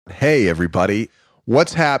Hey, everybody.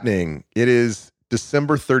 What's happening? It is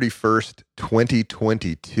December 31st,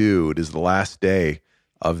 2022. It is the last day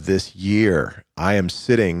of this year. I am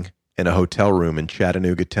sitting in a hotel room in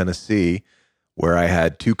Chattanooga, Tennessee, where I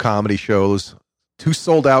had two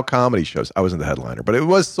sold out comedy shows. I wasn't the headliner, but it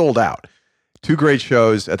was sold out. Two great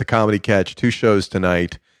shows at the Comedy Catch, two shows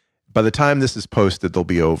tonight. By the time this is posted, they'll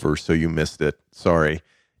be over, so you missed it. Sorry.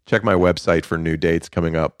 Check my website for new dates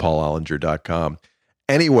coming up, paulollinger.com.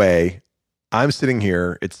 Anyway, I'm sitting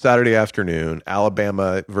here. It's Saturday afternoon.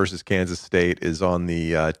 Alabama versus Kansas State is on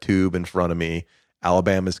the tube in front of me.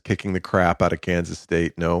 Alabama's kicking the crap out of Kansas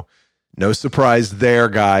State. No surprise there,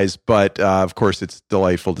 guys. But, of course, it's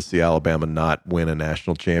delightful to see Alabama not win a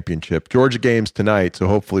national championship. Georgia game's tonight, so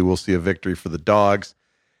hopefully we'll see a victory for the Dogs.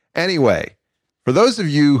 Anyway, for those of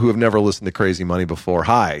you who have never listened to Crazy Money before,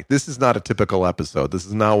 hi. This is not a typical episode. This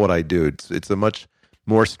is not what I do. It's a much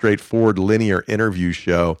more straightforward, linear interview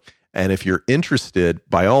show. And if you're interested,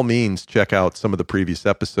 by all means, check out some of the previous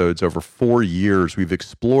episodes. Over 4 years, we've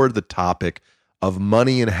explored the topic of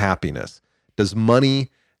money and happiness. Does money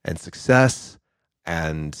and success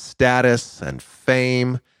and status and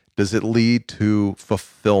fame, does it lead to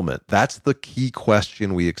fulfillment? That's the key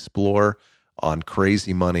question we explore on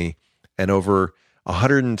Crazy Money. And over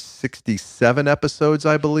 167 episodes,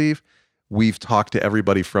 I believe, we've talked to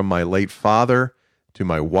everybody from my late father to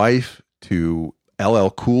my wife, to LL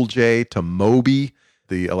Cool J, to Moby,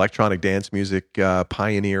 the electronic dance music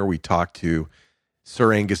pioneer. We talked to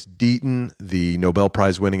Sir Angus Deaton, the Nobel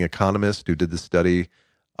Prize winning economist who did the study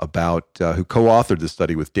about, who co-authored the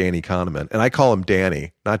study with Danny Kahneman. And I call him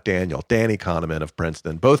Danny, not Daniel. Danny Kahneman of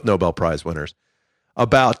Princeton, both Nobel Prize winners,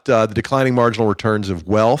 about the declining marginal returns of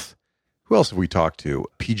wealth. Who else have we talked to?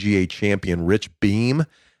 PGA champion Rich Beam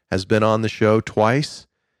has been on the show twice.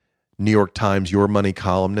 New York Times Your Money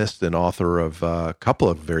columnist and author of a couple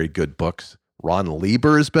of very good books. Ron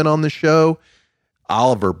Lieber has been on the show.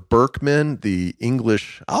 Oliver Berkman, the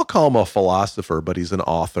English, I'll call him a philosopher, but he's an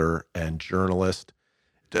author and journalist.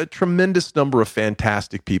 A tremendous number of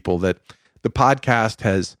fantastic people that the podcast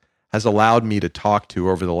has allowed me to talk to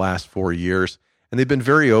over the last 4 years. And they've been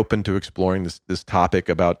very open to exploring this topic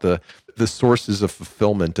about the sources of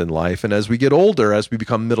fulfillment in life. And as we get older, as we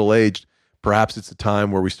become middle-aged, perhaps it's a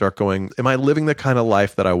time where we start going, am I living the kind of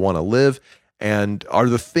life that I want to live? And are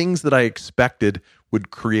the things that I expected would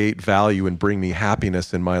create value and bring me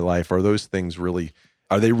happiness in my life, are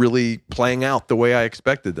they really playing out the way I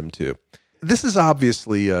expected them to? This is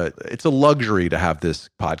obviously, it's a luxury to have this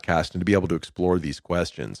podcast and to be able to explore these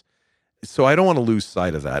questions. So I don't want to lose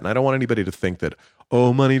sight of that. And I don't want anybody to think that,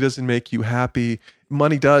 oh, money doesn't make you happy.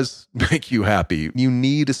 Money does make you happy. You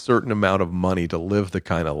need a certain amount of money to live the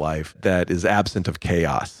kind of life that is absent of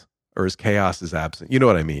chaos, or as chaos is absent. You know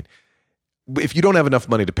what I mean? If you don't have enough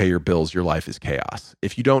money to pay your bills, your life is chaos.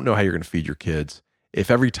 If you don't know how you're going to feed your kids,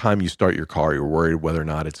 if every time you start your car, you're worried whether or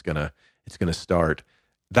not it's going to start,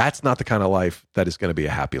 that's not the kind of life that is going to be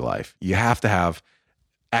a happy life. You have to have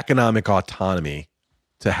economic autonomy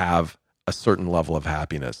to have a certain level of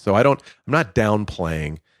happiness. So I'm not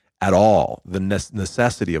downplaying at all the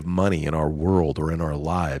necessity of money in our world or in our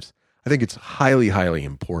lives. I think it's highly, highly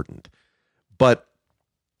important. But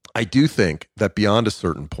I do think that beyond a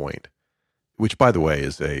certain point, which by the way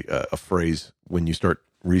is a phrase when you start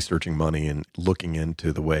researching money and looking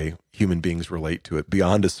into the way human beings relate to it,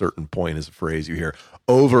 beyond a certain point is a phrase you hear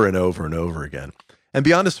over and over and over again. And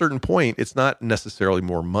beyond a certain point, it's not necessarily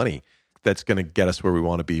more money that's going to get us where we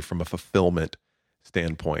want to be from a fulfillment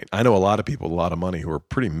standpoint. I know a lot of people with a lot of money who are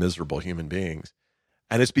pretty miserable human beings.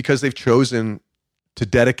 And it's because they've chosen to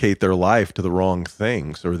dedicate their life to the wrong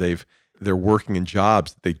things, or they're working in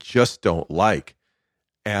jobs that they just don't like.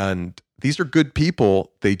 And these are good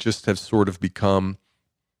people. They just have sort of become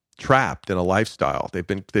trapped in a lifestyle.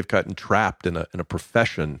 They've gotten trapped in a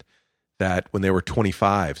profession that when they were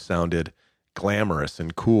 25 sounded glamorous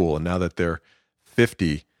and cool. And now that they're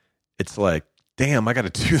 50, it's like, damn, I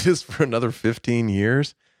got to do this for another 15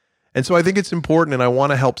 years. And so I think it's important, and I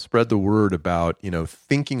want to help spread the word about,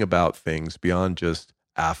 thinking about things beyond just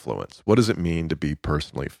affluence. What does it mean to be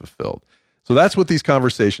personally fulfilled? So that's what these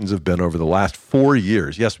conversations have been over the last 4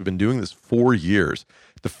 years. Yes, we've been doing this 4 years.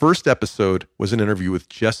 The first episode was an interview with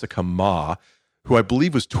Jessica Ma, who I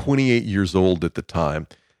believe was 28 years old at the time.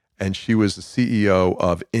 And she was the CEO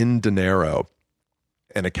of InDinero,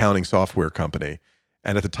 an accounting software company.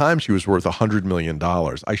 And at the time, she was worth $100 million.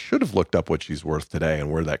 I should have looked up what she's worth today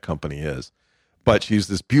and where that company is. But she's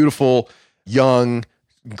this beautiful, young,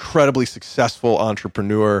 incredibly successful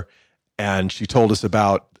entrepreneur. And she told us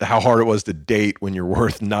about how hard it was to date when you're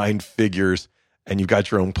worth 9 figures and you've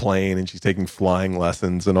got your own plane, and she's taking flying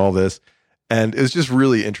lessons and all this. And it's just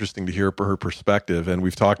really interesting to hear her perspective. And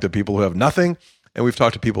we've talked to people who have nothing, and we've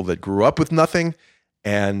talked to people that grew up with nothing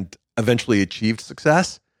and eventually achieved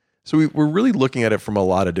success. So we're really looking at it from a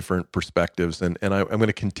lot of different perspectives. And I'm going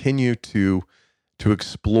to continue to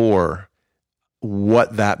explore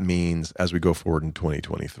what that means as we go forward in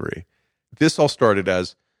 2023. This all started,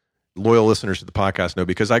 as loyal listeners to the podcast know,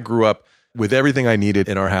 because I grew up with everything I needed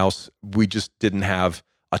in our house. We just didn't have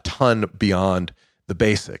a ton beyond the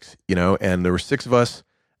basics, and there were 6 of us,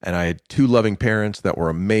 and I had 2 loving parents that were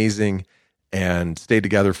amazing and stayed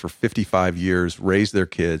together for 55 years, raised their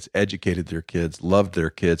kids, educated their kids, loved their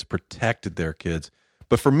kids, protected their kids.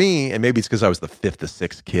 But for me, and maybe it's because I was the 5th of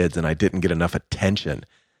 6 kids and I didn't get enough attention,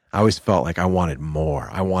 I always felt like I wanted more.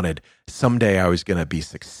 I wanted someday I was going to be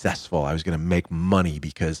successful. I was going to make money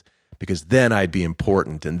because then I'd be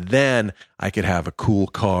important, and then I could have a cool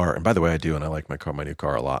car. And by the way, I do, and I like my new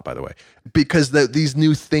car a lot, by the way, because these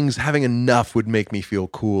new things, having enough would make me feel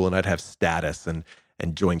cool, and I'd have status and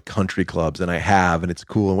join country clubs, and I have, and it's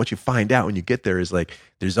cool. And what you find out when you get there is like,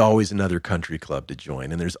 there's always another country club to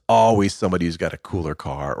join, and there's always somebody who's got a cooler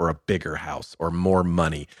car or a bigger house or more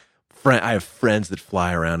money. I have friends that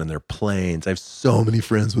fly around in their planes. I have so many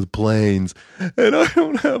friends with planes, and I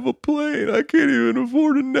don't have a plane. I can't even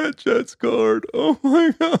afford a NetJets card. Oh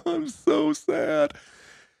my God, I'm so sad.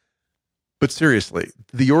 But seriously,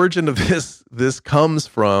 the origin of this comes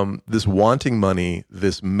from this wanting money,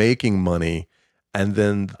 this making money, and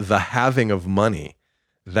then the having of money.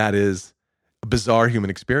 That is a bizarre human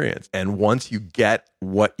experience. And once you get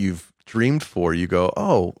what you've dreamed for, you go,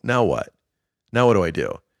 oh, now what? Now what do I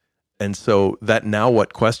do? And so that now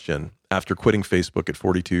what question, after quitting Facebook at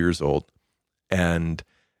 42 years old and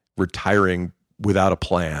retiring without a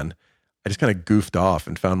plan, I just kind of goofed off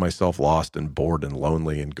and found myself lost and bored and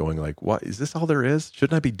lonely and going like, what, is this all there is?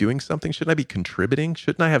 Shouldn't I be doing something? Shouldn't I be contributing?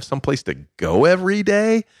 Shouldn't I have someplace to go every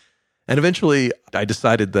day? And eventually I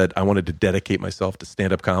decided that I wanted to dedicate myself to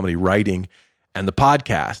stand-up comedy, writing, and the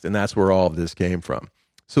podcast. And that's where all of this came from.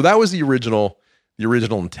 So that was the original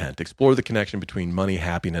intent. Explore the connection between money,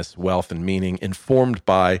 happiness, wealth, and meaning, informed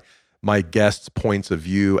by my guests' points of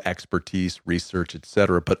view, expertise, research,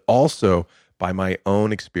 etc., but also by my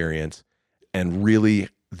own experience and really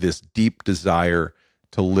this deep desire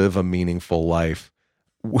to live a meaningful life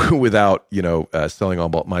without, selling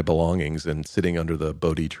all my belongings and sitting under the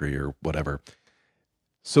Bodhi tree or whatever.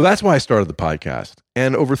 So that's why I started the podcast.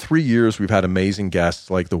 And over 3 years, we've had amazing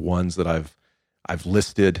guests like the ones that I've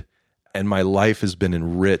listed. And my life has been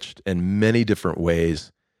enriched in many different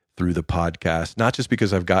ways through the podcast, not just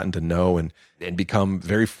because I've gotten to know and become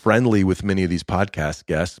very friendly with many of these podcast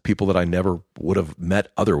guests, people that I never would have met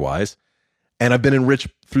otherwise. And I've been enriched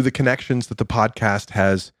through the connections that the podcast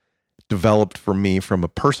has developed for me from a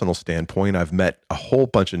personal standpoint. I've met a whole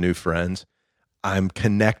bunch of new friends. I'm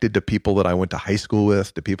connected to people that I went to high school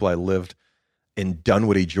with, to people I lived in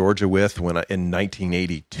Dunwoody, Georgia with in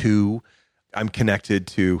 1982. I'm connected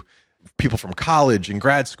to people from college and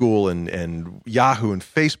grad school and Yahoo and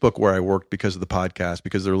Facebook where I worked because of the podcast,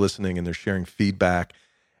 because they're listening and they're sharing feedback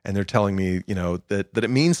and they're telling me, that it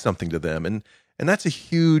means something to them. And that's a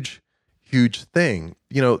huge, huge thing.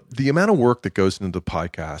 The amount of work that goes into the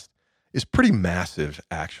podcast is pretty massive,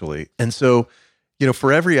 actually. And so,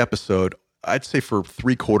 for every episode, I'd say for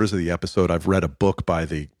 3/4 of the episode, I've read a book by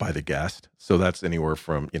the guest. So that's anywhere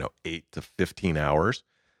from, 8 to 15 hours.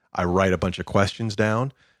 I write a bunch of questions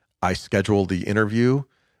down. I scheduled the interview.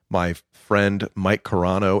 My friend Mike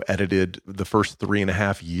Carano edited the first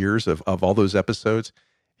 3.5 years of all those episodes.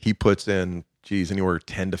 He puts in, anywhere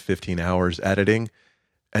 10 to 15 hours editing.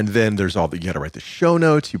 And then there's you got to write the show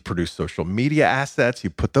notes. You produce social media assets. You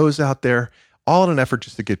put those out there, all in an effort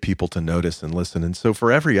just to get people to notice and listen. And so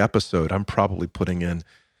for every episode, I'm probably putting in,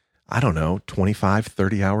 25,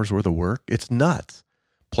 30 hours worth of work. It's nuts.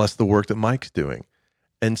 Plus the work that Mike's doing.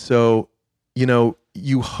 And so,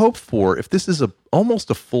 you hope for, if this is almost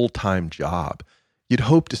a full-time job, you'd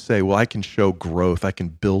hope to say, well, I can show growth. I can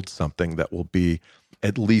build something that will be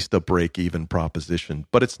at least a break-even proposition.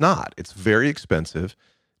 But it's not. It's very expensive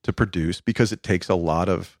to produce because it takes a lot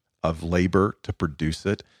of labor to produce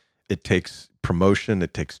it. It takes promotion.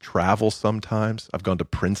 It takes travel sometimes. I've gone to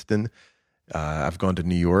Princeton. I've gone to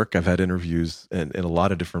New York. I've had interviews in a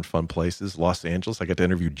lot of different fun places. Los Angeles. I got to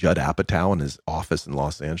interview Judd Apatow in his office in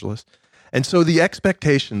Los Angeles. And so the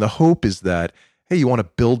expectation, the hope is that, hey, you want to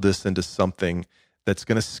build this into something that's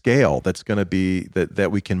going to scale, that's going to be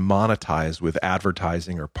that we can monetize with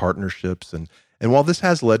advertising or partnerships. And while this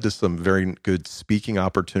has led to some very good speaking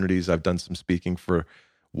opportunities, I've done some speaking for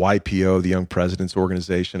YPO, the Young Presidents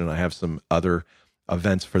Organization, and I have some other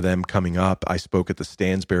events for them coming up. I spoke at the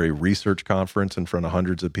Stansberry Research Conference in front of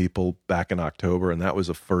hundreds of people back in October, and that was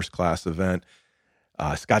a first-class event.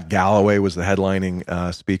 Scott Galloway was the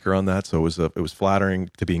headlining speaker on that, so it was flattering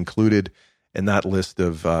to be included in that list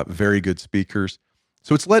of very good speakers.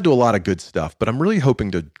 So it's led to a lot of good stuff, but I'm really hoping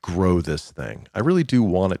to grow this thing. I really do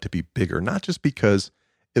want it to be bigger, not just because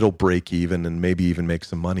it'll break even and maybe even make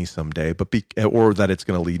some money someday, but or that it's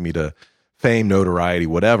going to lead me to fame, notoriety,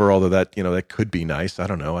 whatever, although that could be nice. I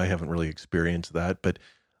don't know. I haven't really experienced that, but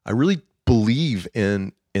I really believe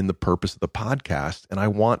in the purpose of the podcast, and I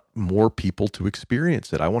want more people to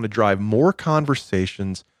experience it. I want to drive more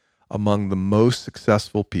conversations among the most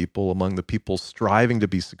successful people, among the people striving to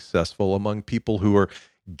be successful, among people who are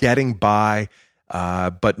getting by,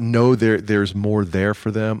 but know there's more there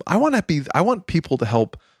for them. I want people to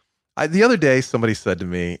help. The other day, somebody said to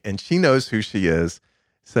me, and she knows who she is,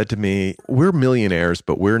 said to me, "We're millionaires,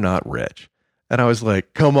 but we're not rich." And I was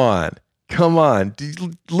like, come on.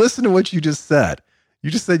 Listen to what you just said. You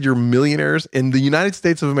just said you're millionaires in the United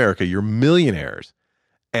States of America. You're millionaires.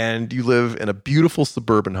 And you live in a beautiful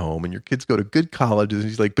suburban home and your kids go to good colleges. And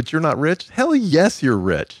he's like, but you're not rich? Hell yes, you're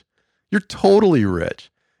rich. You're totally rich.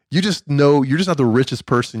 You just know you're just not the richest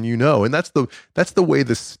person you know. And that's the way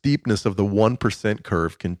the steepness of the 1%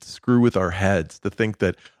 curve can screw with our heads to think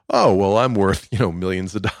that, oh, well, I'm worth,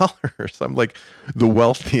 millions of dollars. I'm like the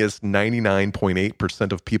wealthiest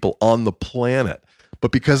 99.8% of people on the planet.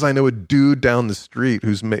 But because I know a dude down the street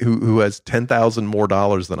who has $10,000 more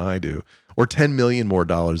dollars than I do, or $10 million more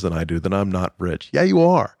dollars than I do, then I'm not rich. Yeah, you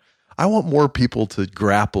are. I want more people to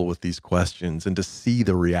grapple with these questions and to see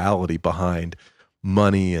the reality behind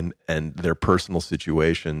money and their personal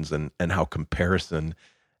situations and how comparison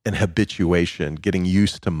and habituation, getting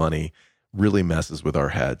used to money, really messes with our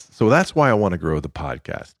heads. So that's why I want to grow the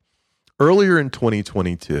podcast. Earlier in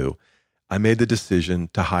 2022, I made the decision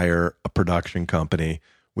to hire a production company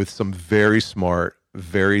with some very smart,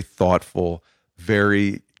 very thoughtful,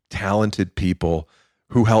 very talented people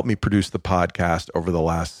who helped me produce the podcast over the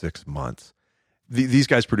last 6 months. These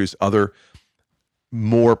guys produce other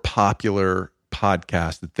more popular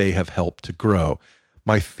podcasts that they have helped to grow.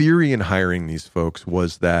 My theory in hiring these folks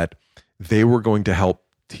was that they were going to help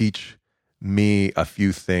teach me a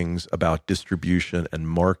few things about distribution and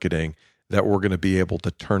marketing that were going to be able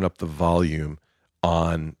to turn up the volume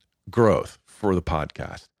on growth for the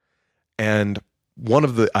podcast. And one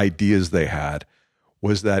of the ideas they had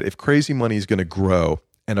was that if Crazy Money is going to grow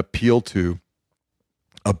and appeal to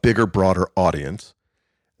a bigger, broader audience,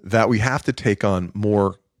 that we have to take on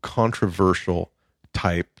more controversial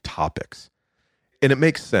type topics. And it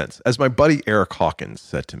makes sense. As my buddy Eric Hawkins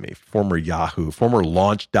said to me, former Yahoo, former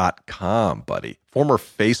Launch.com buddy, former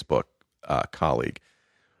Facebook colleague,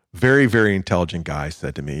 very, very intelligent guy,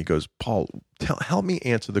 said to me, he goes, Paul, help me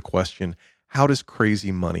answer the question, how does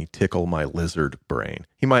Crazy Money tickle my lizard brain?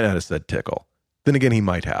 He might not have said tickle. Then again, he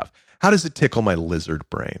might have. How does it tickle my lizard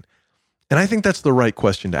brain? And I think that's the right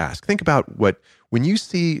question to ask. Think about when you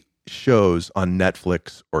see shows on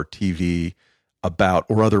Netflix or TV about,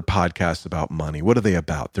 or other podcasts about money, what are they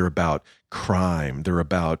about? They're about crime. They're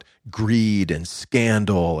about greed and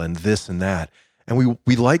scandal and this and that. And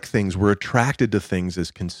we like things. We're attracted to things as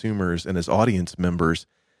consumers and as audience members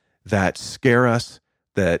that scare us,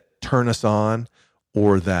 that turn us on,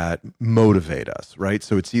 or that motivate us, right?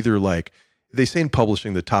 So it's either like, they say in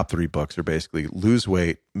publishing, the top 3 books are basically lose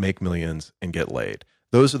weight, make millions, and get laid.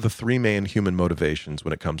 Those are the 3 main human motivations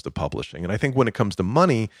when it comes to publishing. And I think when it comes to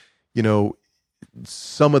money,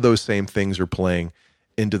 some of those same things are playing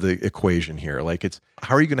into the equation here. Like it's,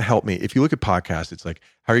 how are you going to help me? If you look at podcasts, it's like,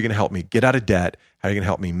 how are you going to help me get out of debt? How are you going to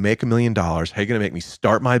help me make $1 million? How are you going to make me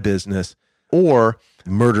start my business? Or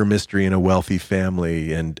murder mystery in a wealthy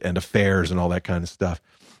family and affairs and all that kind of stuff.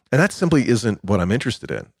 And that simply isn't what I'm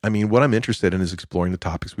interested in. I mean, what I'm interested in is exploring the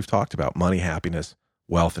topics we've talked about: money, happiness,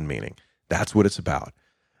 wealth, and meaning. That's what it's about.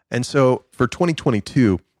 And so for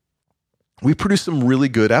 2022, we produced some really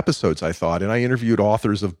good episodes, I thought, and I interviewed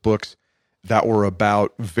authors of books that were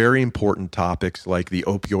about very important topics like the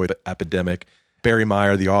opioid epidemic. Barry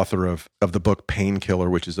Meyer, the author of the book Painkiller,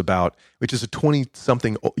 which is a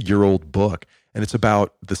 20-something-year-old book, and it's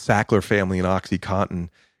about the Sackler family and OxyContin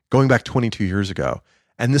going back 22 years ago.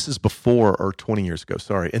 And this is before, or 20 years ago,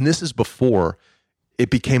 sorry. And this is before it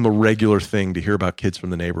became a regular thing to hear about kids from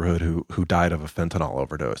the neighborhood who died of a fentanyl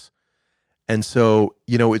overdose. And so,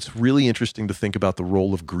 it's really interesting to think about the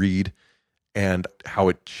role of greed and how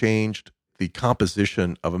it changed the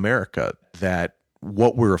composition of America, that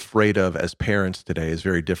what we're afraid of as parents today is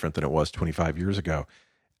very different than it was 25 years ago.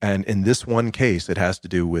 And in this one case, it has to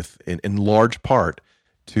do with, in large part,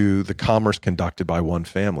 to the commerce conducted by one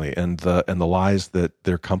family and the lies that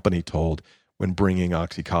their company told when bringing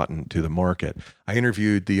OxyContin to the market. I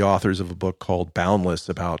interviewed the authors of a book called Boundless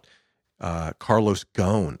about Carlos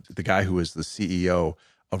Ghosn, the guy who was the CEO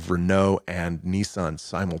of Renault and Nissan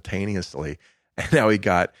simultaneously, and now he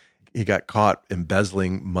got caught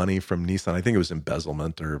embezzling money from Nissan. I think it was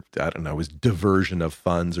embezzlement, or I don't know, it was diversion of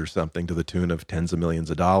funds or something to the tune of tens of millions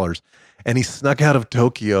of dollars. And he snuck out of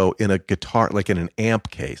Tokyo in a guitar, like in an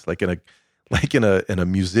amp case, like in a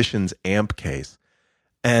musician's amp case.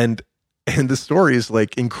 And the story is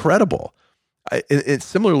like incredible.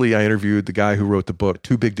 Similarly, I interviewed the guy who wrote the book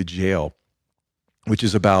Too Big to Jail, which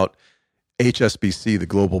is about HSBC, the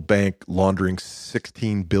global bank, laundering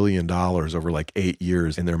 $16 billion over like 8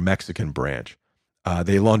 years in their Mexican branch.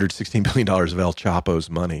 They laundered $16 billion of El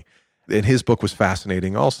Chapo's money. And his book was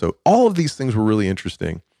fascinating also. All of these things were really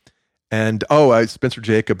interesting. And Spencer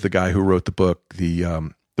Jacob, the guy who wrote the book,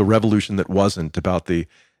 the Revolution That Wasn't, about the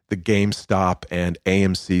GameStop and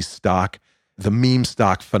AMC stock, the meme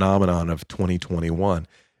stock phenomenon of 2021.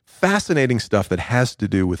 Fascinating stuff that has to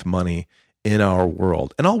do with money in our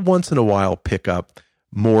world. And I'll once in a while pick up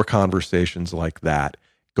more conversations like that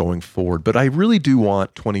going forward. But I really do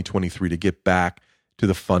want 2023 to get back to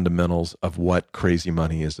the fundamentals of what Crazy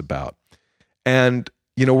Money is about. And,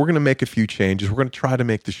 we're going to make a few changes. We're going to try to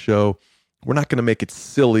make the show, we're not going to make it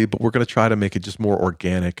silly, but we're going to try to make it just more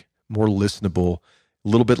organic, more listenable, a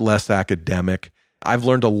little bit less academic. I've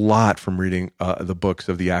learned a lot from reading the books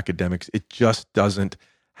of the academics. It just doesn't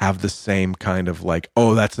have the same kind of like,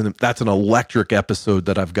 that's an electric episode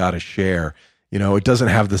that I've got to share. It doesn't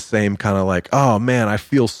have the same kind of like, oh man, I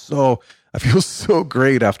feel so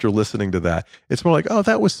great after listening to that. It's more like,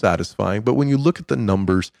 that was satisfying. But when you look at the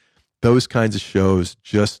numbers, those kinds of shows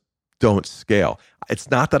just don't scale. It's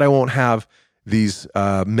not that I won't have these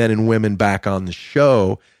men and women back on the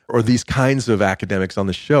show or these kinds of academics on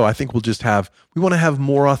the show. I think we want to have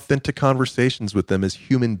more authentic conversations with them as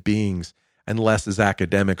human beings and less as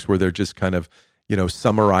academics where they're just kind of,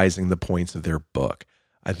 summarizing the points of their book.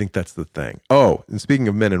 I think that's the thing. Oh, and speaking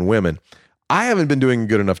of men and women, I haven't been doing a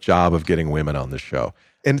good enough job of getting women on the show.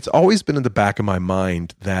 And it's always been in the back of my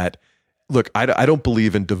mind that, look, I don't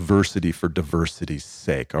believe in diversity for diversity's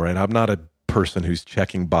sake, all right? I'm not a person who's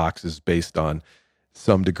checking boxes based on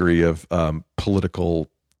some degree of political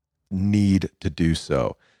need to do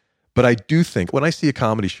so. But I do think when I see a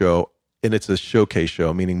comedy show, and it's a showcase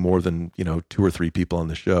show, meaning more than 2 or 3 people on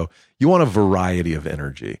the show, you want a variety of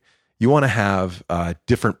energy. You want to have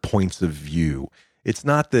different points of view. It's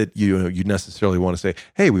not that you necessarily want to say,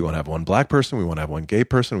 hey, we want to have one black person, we want to have one gay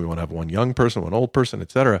person, we want to have one young person, one old person,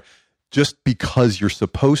 etc. Just because you're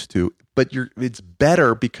supposed to, but it's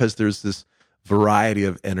better because there's this variety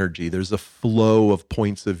of energy. There's a flow of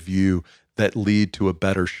points of view that lead to a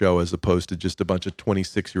better show as opposed to just a bunch of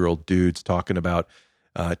 26-year-old dudes talking about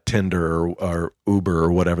Tinder or Uber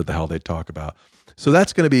or whatever the hell they talk about. So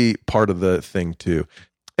that's going to be part of the thing too.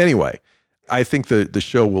 Anyway, I think the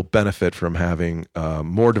show will benefit from having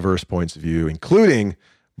more diverse points of view, including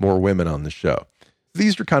more women on the show.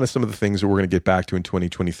 These are kind of some of the things that we're going to get back to in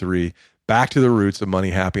 2023. Back to the roots of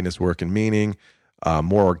money, happiness, work, and meaning.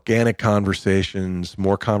 More organic conversations,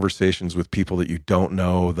 more conversations with people that you don't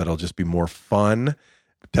know that'll just be more fun.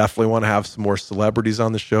 Definitely want to have some more celebrities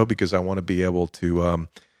on the show because I want to be able to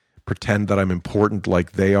pretend that I'm important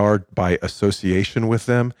like they are by association with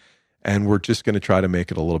them. And we're just going to try to make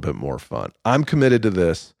it a little bit more fun. I'm committed to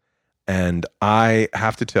this. And I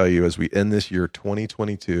have to tell you, as we end this year,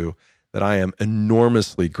 2022, that I am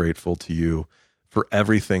enormously grateful to you for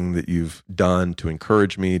everything that you've done to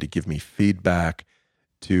encourage me, to give me feedback,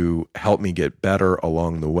 to help me get better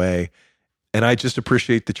along the way. And I just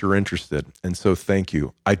appreciate that you're interested. And so thank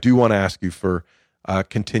you. I do want to ask you for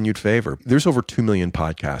continued favor. There's over 2 million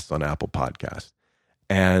podcasts on Apple Podcasts.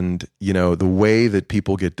 And, the way that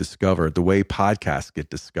people get discovered, the way podcasts get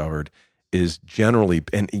discovered is generally,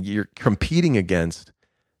 and you're competing against,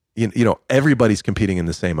 everybody's competing in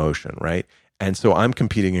the same ocean, right? And so I'm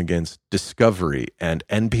competing against Discovery and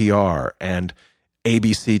NPR and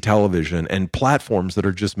ABC television and platforms that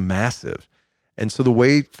are just massive. And so the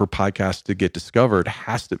way for podcasts to get discovered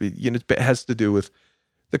has to be, it has to do with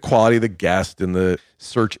the quality of the guest and the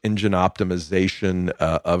search engine optimization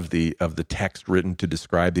of the text written to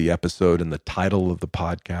describe the episode and the title of the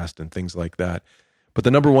podcast and things like that. But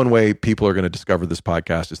the number one way people are going to discover this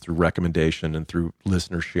podcast is through recommendation and through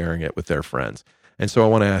listeners sharing it with their friends. And so I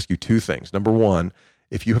want to ask you 2 things. Number one,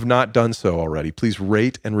 if you have not done so already, please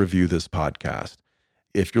rate and review this podcast.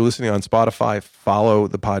 If you're listening on Spotify, follow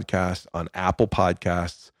the podcast on Apple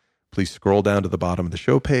Podcasts. Please scroll down to the bottom of the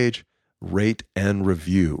show page, rate and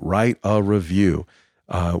review. Write a review.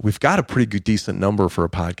 We've got a pretty good, decent number for a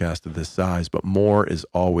podcast of this size, but more is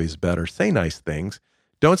always better. Say nice things.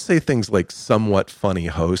 Don't say things like somewhat funny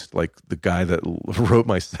host, like the guy that wrote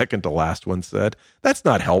my second to last one said. That's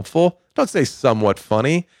not helpful. Don't say somewhat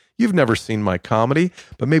funny. You've never seen my comedy,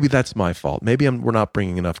 but maybe that's my fault. Maybe we're not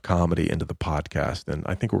bringing enough comedy into the podcast, and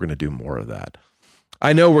I think we're going to do more of that.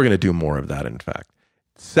 I know we're going to do more of that, in fact.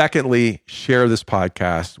 Secondly, share this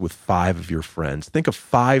podcast with 5 of your friends. Think of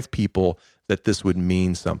 5 people that this would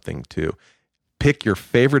mean something to. Pick your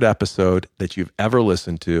favorite episode that you've ever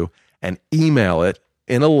listened to and email it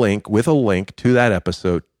in a link with a link to that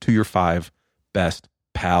episode to your 5 best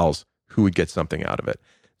pals who would get something out of it.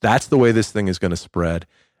 That's the way this thing is going to spread.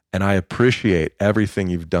 And I appreciate everything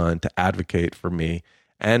you've done to advocate for me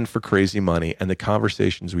and for Crazy Money and the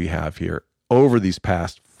conversations we have here over these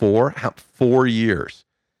past 4 years.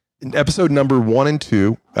 In episode number 1 and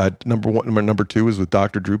 2, number 2 was with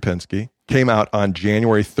Dr. Drew Pinsky, came out on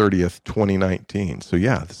January 30th, 2019. So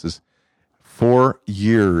yeah, this is 4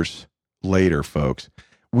 years later, folks.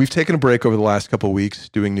 We've taken a break over the last couple of weeks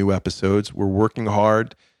doing new episodes. We're working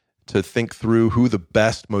hard to think through who the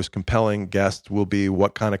best, most compelling guests will be,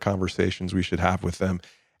 what kind of conversations we should have with them,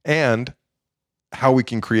 and how we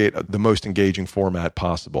can create the most engaging format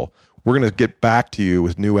possible. We're going to get back to you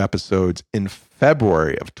with new episodes in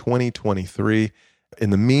February of 2023. In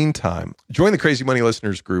the meantime, join the Crazy Money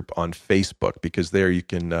Listeners group on Facebook, because there you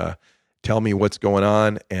can tell me what's going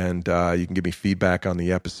on, and you can give me feedback on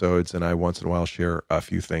the episodes, and I once in a while share a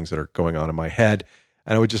few things that are going on in my head.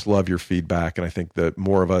 And I would just love your feedback. And I think that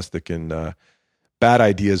more of us that can bat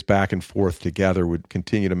ideas back and forth together would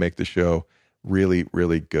continue to make the show really,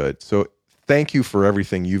 really good. So thank you for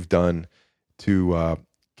everything you've done to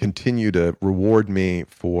continue to reward me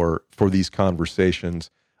for these conversations.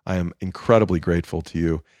 I am incredibly grateful to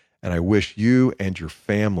you. And I wish you and your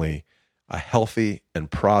family a healthy and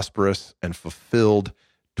prosperous and fulfilled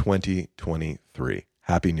 2023.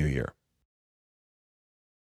 Happy New Year.